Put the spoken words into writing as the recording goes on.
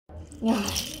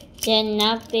Then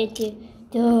nothing to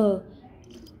do.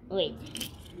 Wait,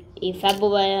 if I go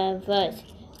first,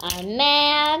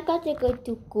 I got to go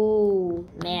to school.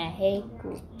 Man, I hate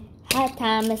school. Hard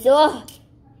time is all.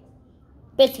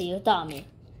 Better you taught me.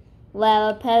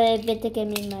 Well, probably better give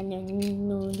me my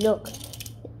new look.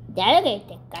 That'll get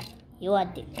the cut. You are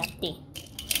the cutting.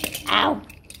 Ow!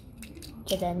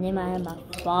 Get the name of my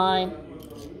phone.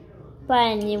 But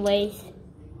anyways,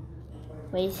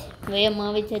 we're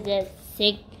moving to the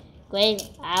 6th grade.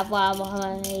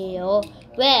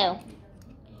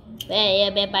 Well,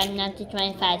 you'll be by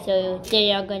 1925, so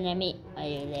you're gonna meet. Are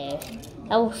you there?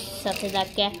 Oh, something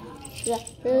like that. I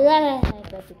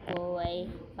got to go away.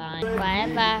 Fine.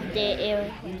 Whatever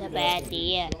it's a bad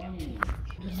idea.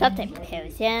 Something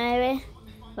else anyway.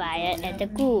 Fire at the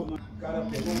school.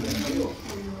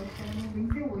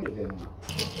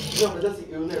 Não, mas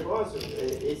assim, o negócio,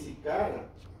 esse cara,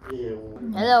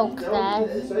 hello, class.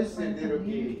 é só esse cerdeiro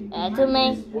aqui. To me.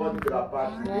 Eles podem grapar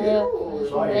aqui.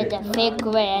 With the fake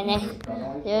way, né?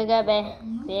 You're gonna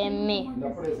be me.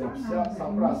 Por exemplo, se a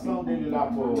fração dele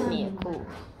lá for Me, cool.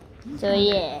 So,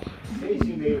 yeah.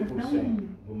 6,5%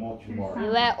 do Monte Mor.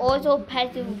 You are also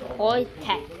passing all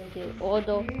test to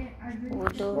auto on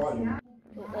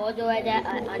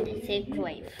the 6th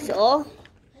grade. So,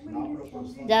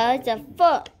 there's a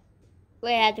foot.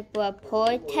 We have to put a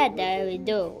poll test that we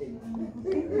do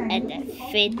at the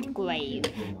 5th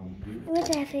grade. What's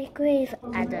the 5th grade?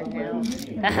 I don't know.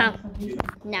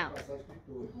 Now,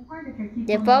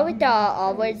 the boys are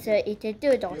always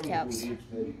introduce themselves.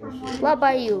 What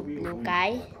about you, blue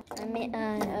guy? I mean,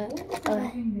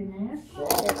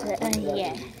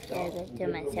 yeah, to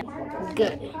myself.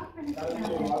 Good.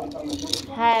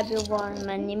 Hi everyone,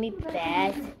 my name is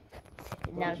Beth.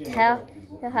 Now tell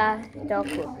her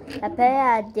Doku.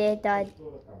 I did the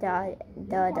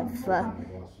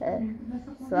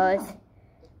first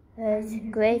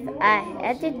grade.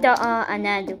 I did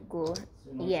another school.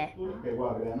 Yeah.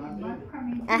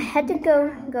 I had to go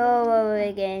over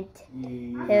again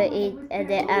to eat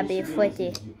the Abbey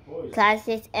 40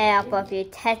 classes and a few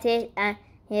tests, and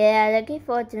yeah, looking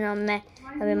forward to know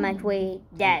very much way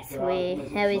that's we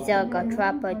have got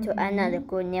trouble to another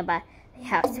school nearby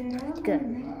house. Good.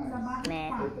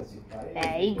 Man.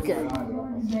 Very good.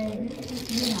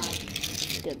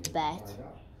 Goodbye.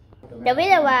 The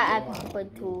reason why I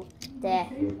put to the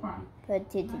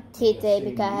teacher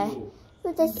because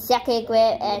with the 2nd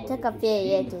grade it took a few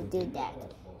years to do that.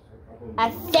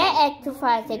 I set it to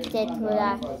 5, 6, 7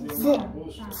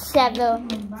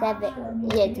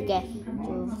 years to get to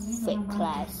 5th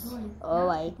class.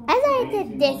 Alright. I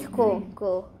like this cool.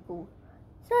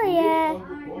 So yeah,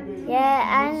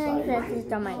 I think this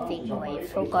is my favorite.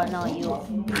 Forgot on you.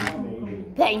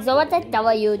 Thanks. So what the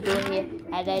hell you do here?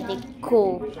 I like the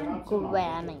cool way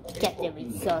I'm gonna get the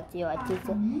result. You are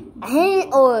teacher.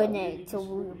 And oh no,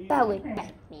 so power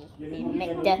back me. We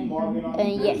make the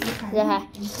yes.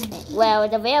 Well,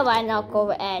 the way I not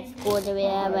go at school, the way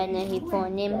when he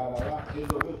phoned him,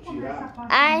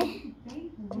 I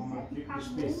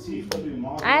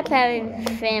very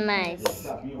famous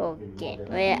okay.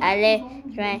 Where I live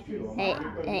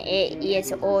 8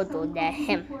 years older than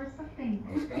him.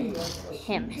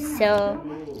 So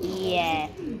yeah.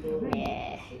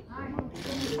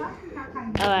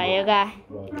 Alright, you guys.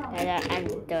 And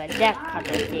that kind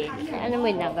of thing. And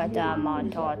we're not going to more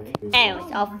talk. And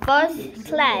it's our first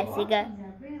class.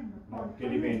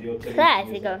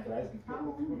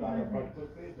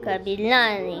 Could be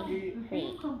learning.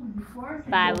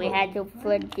 But we had to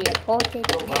put the important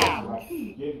tags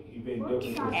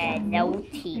and no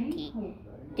TT.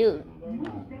 Do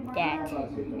that.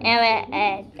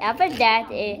 And after that,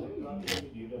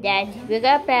 we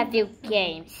got a few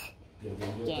games.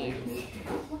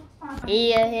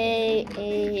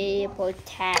 Here,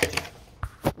 protect.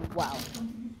 Wow.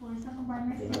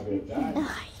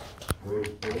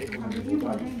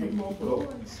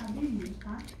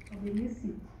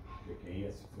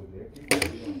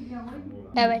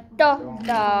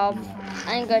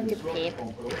 I'm going to pay,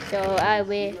 so I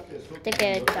will take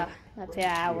it a few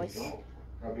hours.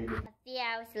 A few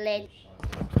hours later.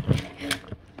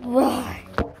 Wow.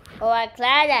 Oh, I'm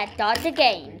glad I thought the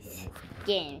games.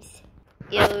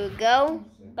 You go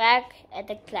back at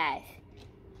the class.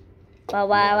 But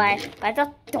I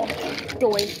just don't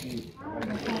do it.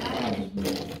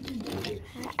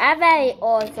 I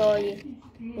also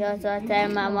tell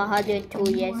Mama how to do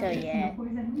 2 years, so yeah.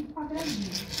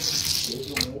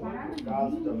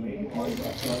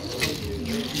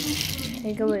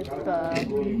 Take a look.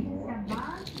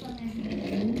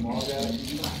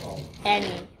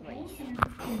 Anyways.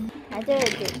 I do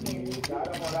it. O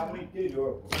cara morava no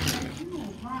interior, pô.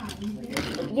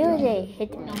 You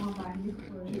hit me.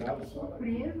 Tirava só. Não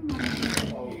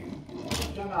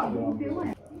tinha nada, não.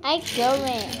 I killed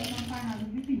me.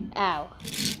 Ow.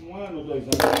 Ano, 2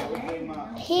 anos, eu dei uma...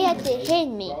 He had to hit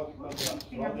me. Só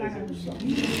da execução. O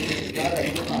cara é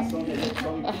informação da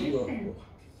execução no interior, pô.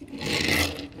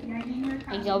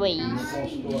 It's always. Constou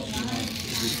aqui na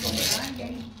execução.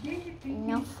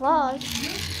 No fault.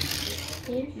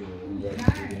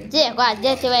 Dear God,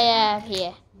 this way up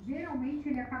here.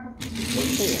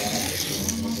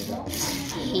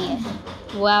 Here.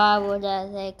 Well, I would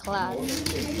say class.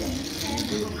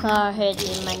 Car hit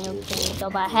in my new thing, so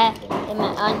I have in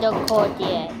my undercoat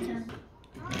yet.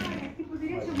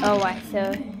 Alright,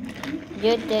 so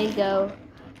you did go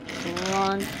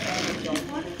one.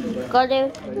 Go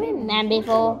to man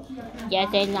before.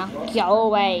 Yes, and now go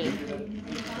away.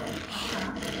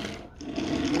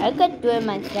 I could do it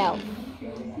myself.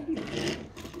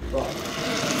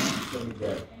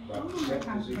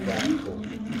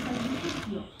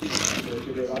 Eu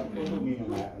tirei lá do condomínio,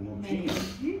 não tinha.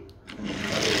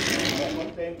 Não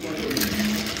tem condomínio.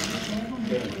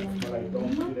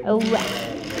 Alright.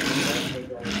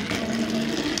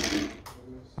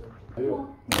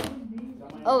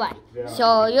 Alright,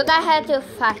 so you guys have to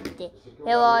fight it.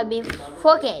 There will be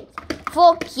 4 games.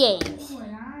 4 games.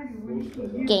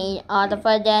 Game order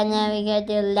for the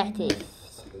navigator letters.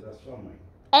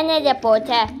 And then the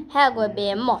porter here will be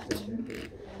a mod.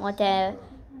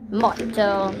 Mod.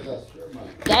 So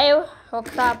go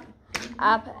hook up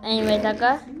and with a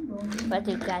go. But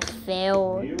you guys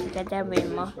fail to get the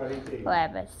remote.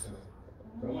 Whatever.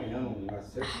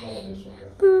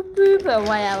 Boop boop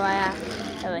wire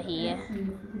over here.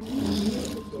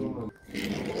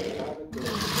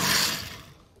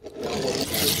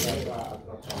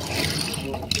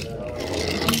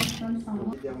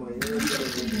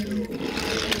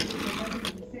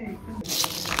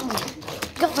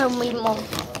 Go for me more.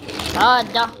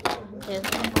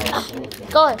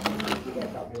 Go.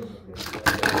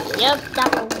 Yep,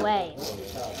 that way.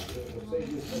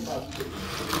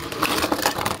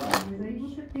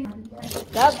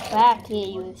 Get back here,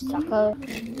 you sucker.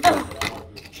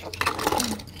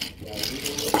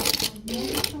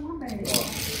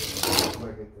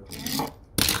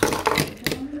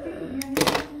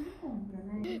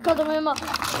 Got the remote.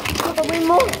 Got the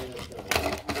remote.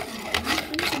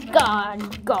 God,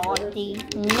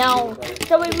 no.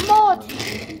 The remote.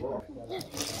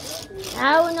 I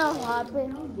don't know what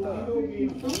happened.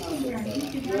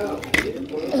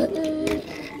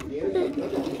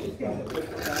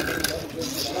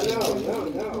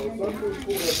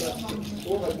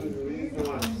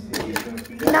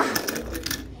 No.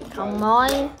 Come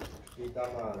on.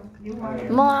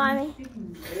 Come on.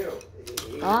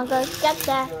 I'm gonna get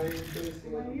that.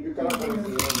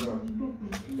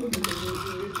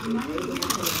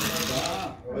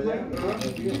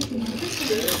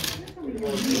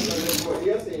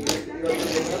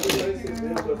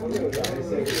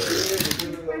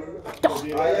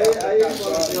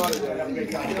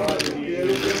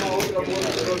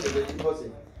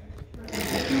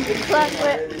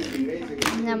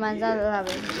 Não, mas olha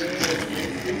bem.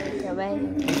 Tá bem?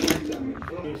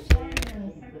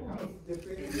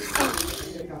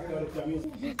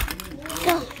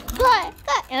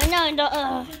 Eu não dou.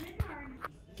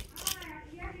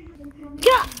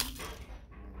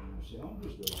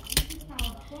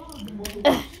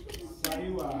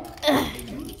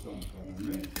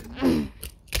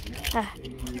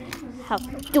 How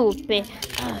stupid.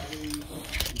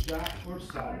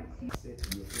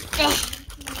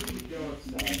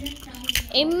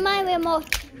 In my remote,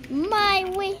 my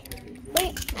way.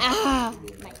 Ah,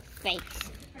 my face.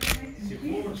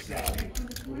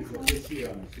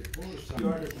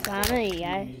 Sorry,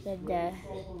 I said that.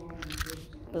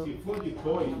 Se for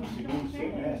depois, no segundo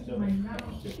semestre,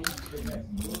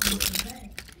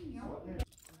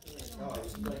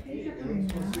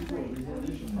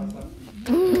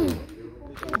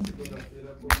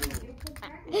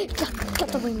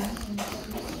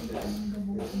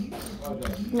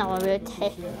 No, I will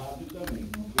take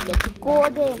get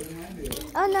golden.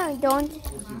 Oh no, I don't.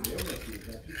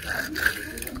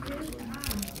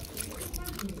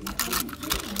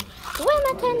 Where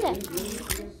my tender?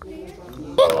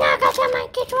 You're not gonna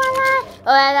make it alive.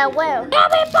 Oh, and I will.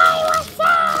 Everybody, what's up?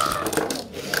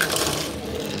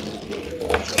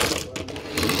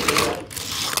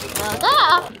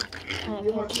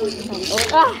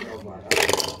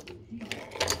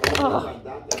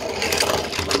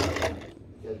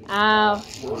 Ow.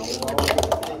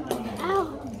 Ow.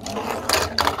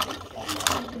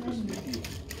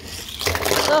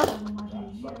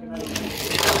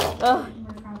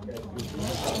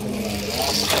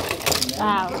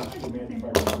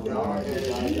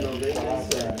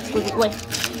 Wait,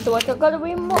 so what I gotta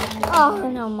remove? Oh,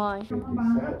 no, mãe.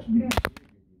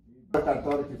 O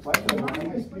cartório que faz também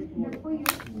não explico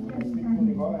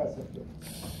igual essa aqui.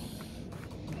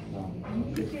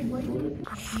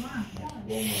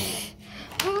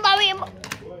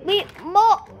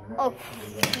 Oh,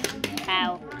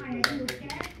 ow.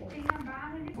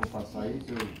 Vou passar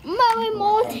isso.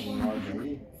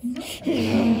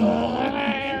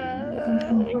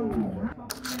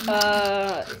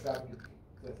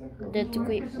 The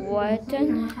degree water.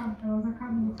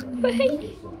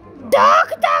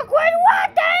 Doctor, quit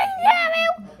water!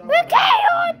 Eu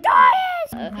quero dois!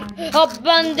 Oh,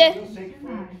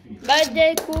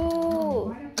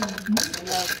 bandicoot!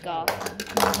 Oh, God.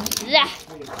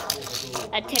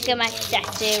 I'm taking my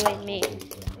statue with me.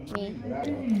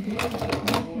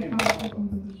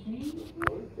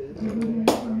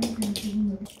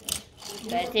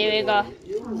 But here we go.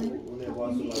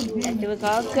 Here we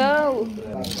go.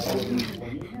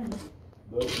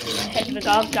 Here we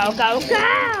go.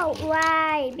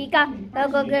 Why? Because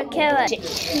go kill it.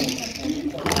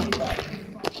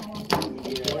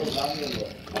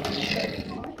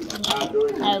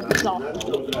 Oh, God.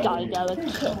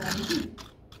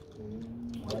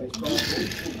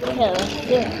 Kill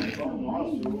it.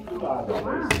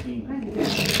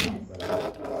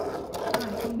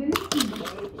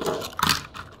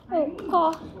 Oh,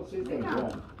 God.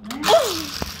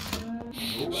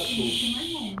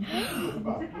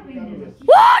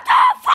 What?